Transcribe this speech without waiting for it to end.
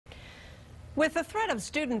With the threat of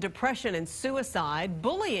student depression and suicide,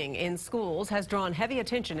 bullying in schools has drawn heavy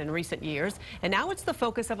attention in recent years, and now it's the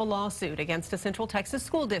focus of a lawsuit against a Central Texas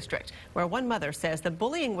school district, where one mother says the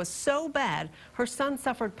bullying was so bad her son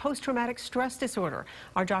suffered post-traumatic stress disorder.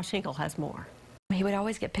 Our Josh Hinkle has more. He would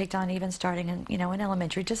always get picked on, even starting in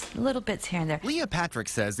elementary, just little bits here and there. Leah Patrick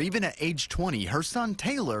says even at age 20, her son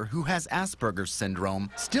Taylor, who has Asperger's syndrome,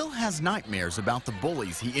 still has nightmares about the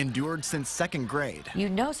bullies he endured since second grade. You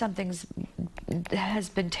know something's has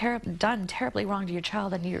been done terribly wrong to your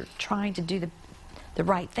child, and you're trying to do the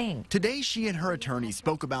right thing. Today, she and her attorney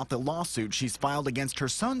spoke about the lawsuit she's filed against her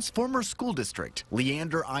son's former school district,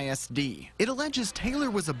 Leander ISD. It alleges Taylor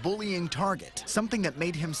was a bullying target, something that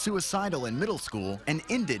made him suicidal in middle school and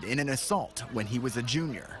ended in an assault when he was a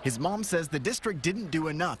junior. His mom says the district didn't do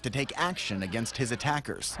enough to take action against his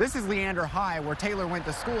attackers. This is Leander High, where Taylor went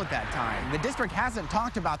to school at that time. The district hasn't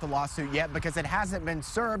talked about the lawsuit yet because it hasn't been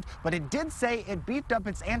served, but it did say it beefed up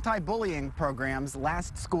its anti-bullying programs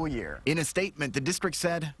last school year. In a statement, the district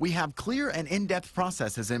said, "We have clear and in-depth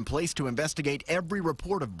processes in place to investigate every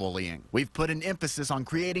report of bullying. We've put an emphasis on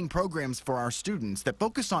creating programs for our students that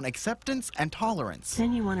focus on acceptance and tolerance."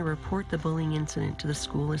 Then you want to report the bullying incident to the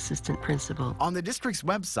school assistant principal. On the district's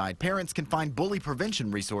website, parents can find bully prevention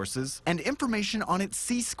resources and information on its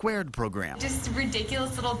C² program. Just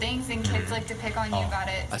ridiculous little things, and kids like to pick on you about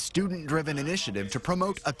it. A student-driven initiative to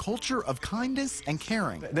promote a culture of kindness and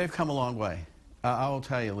caring. They've come a long way. I will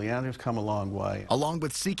tell you, Leander's come a long way. Along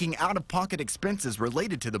with seeking out-of-pocket expenses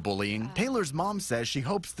related to the bullying, Taylor's mom says she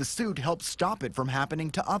hopes the suit helps stop it from happening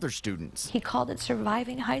to other students. He called it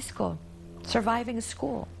surviving high school, surviving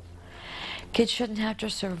school. Kids shouldn't have to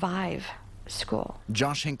survive school.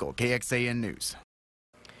 Josh Hinkle, KXAN News.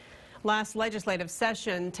 Last legislative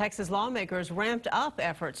session, Texas lawmakers ramped up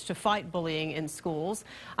efforts to fight bullying in schools.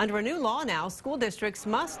 Under a new law now, school districts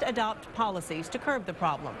must adopt policies to curb the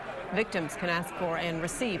problem. Victims can ask for and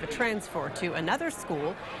receive a transfer to another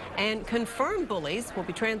school, and confirmed bullies will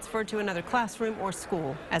be transferred to another classroom or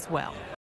school as well.